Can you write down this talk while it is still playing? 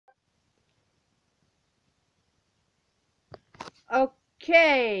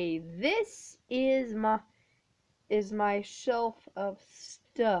Okay, this is my shelf of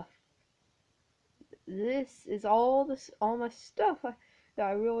stuff. This is all my stuff that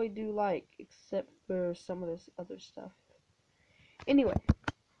I really do like, except for some of this other stuff. Anyway,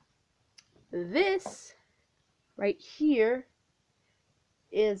 this right here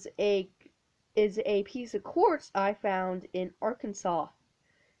is a piece of quartz I found in Arkansas.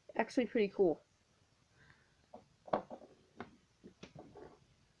 Actually pretty cool.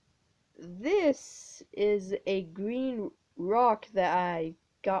 This is a green rock that I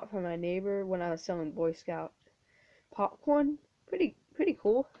got from my neighbor when I was selling Boy Scout popcorn. Pretty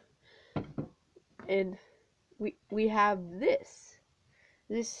cool. And we have this.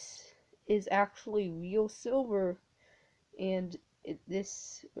 This is actually real silver, and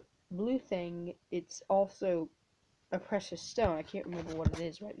this blue thing, it's also a precious stone. I can't remember what it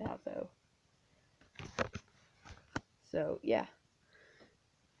is right now though. So yeah.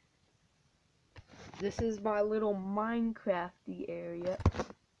 This is my little Minecrafty area.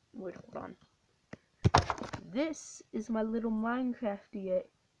 Wait, hold on. This is my little Minecrafty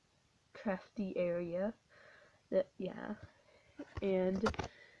area. Yeah. And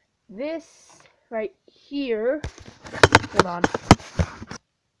this right here, hold on,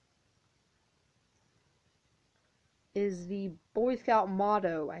 is the Boy Scout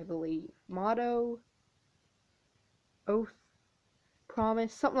motto, I believe. Motto, oath,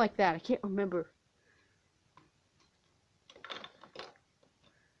 promise, something like that. I can't remember.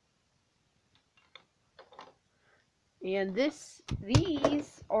 And these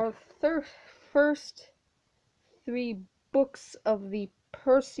are first 3 books of the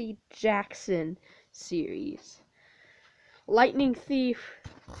Percy Jackson series. Lightning Thief,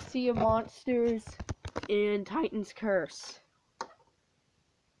 Sea of Monsters, and Titan's Curse.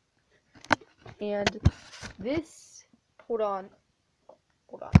 And this, hold on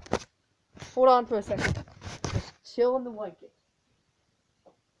for a second. Just chill in the blanket.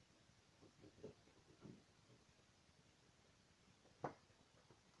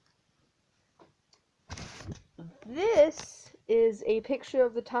 This is a picture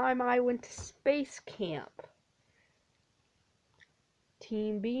of the time I went to space camp.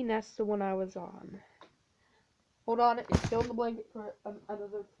 Team B, and that's the one I was on. Hold on, it's still in the blanket for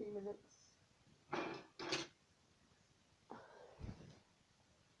another 3 minutes.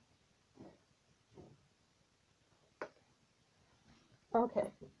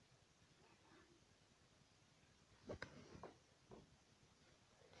 Okay.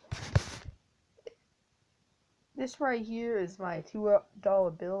 This right here is my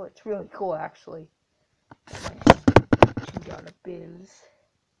 $2 bill. It's really cool, actually. $2 bills.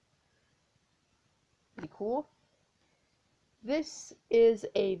 Pretty cool. This is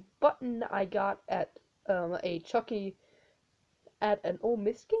a button I got at a Chucky at an Ole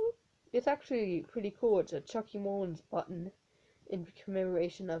Miss game. It's actually pretty cool. It's a Chucky Mullins button in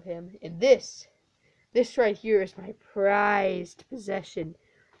commemoration of him. And this right here is my prized possession,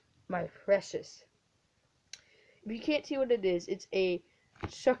 my precious. If you can't see what it is, it's a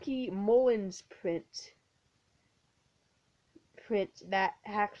Chucky Mullins print that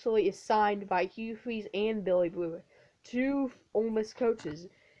actually is signed by Hugh Freeze and Billy Brewer, 2 Ole Miss coaches.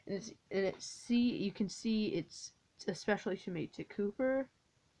 And you can see it's especially made to Cooper.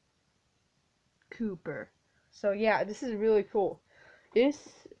 So yeah, this is really cool. This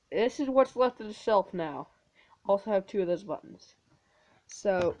is what's left of the shelf now. Also have 2 of those buttons.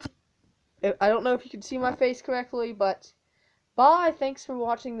 So I don't know if you can see my face correctly, but bye. Thanks for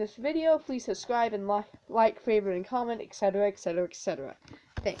watching this video. Please subscribe and like, favorite, and comment, etc., etc., etc.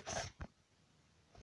 Thanks.